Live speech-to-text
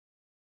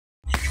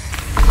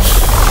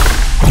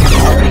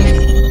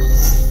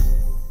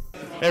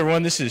Hey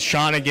everyone, this is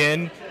Shawn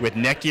again with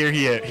NETGEAR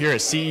here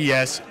at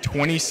CES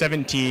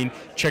 2017,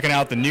 checking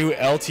out the new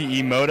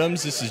LTE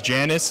modems. This is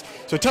Janice.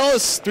 So tell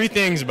us three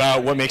things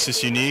about what makes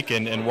this unique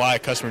and why a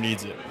customer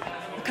needs it.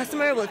 A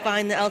customer will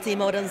find the LTE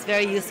modems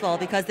very useful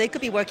because they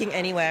could be working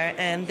anywhere,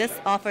 and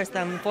this offers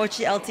them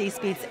 4G LTE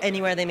speeds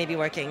anywhere they may be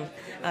working.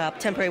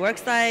 Temporary work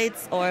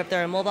sites, or if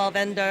they're a mobile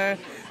vendor,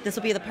 this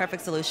will be the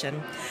perfect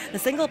solution. The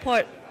single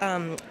port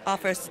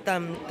offers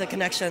them the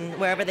connection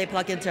wherever they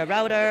plug into a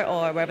router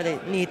or wherever they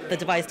need the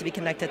device to be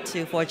connected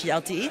to 4G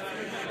LTE.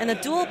 And the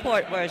dual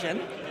port version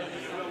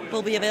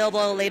will be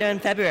available later in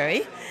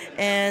February,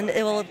 and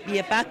it will be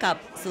a backup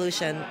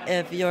solution.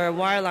 If your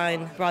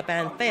wireline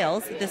broadband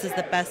fails, this is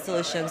the best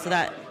solution so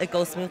that it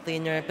goes smoothly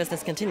and your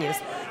business continues.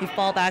 You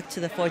fall back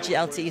to the 4G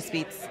LTE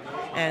speeds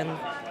and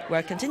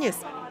work continues.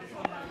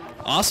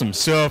 Awesome.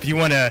 So if you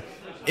want to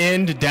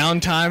end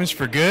downtimes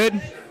for good,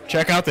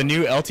 check out the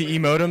new LTE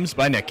modems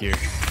by NETGEAR.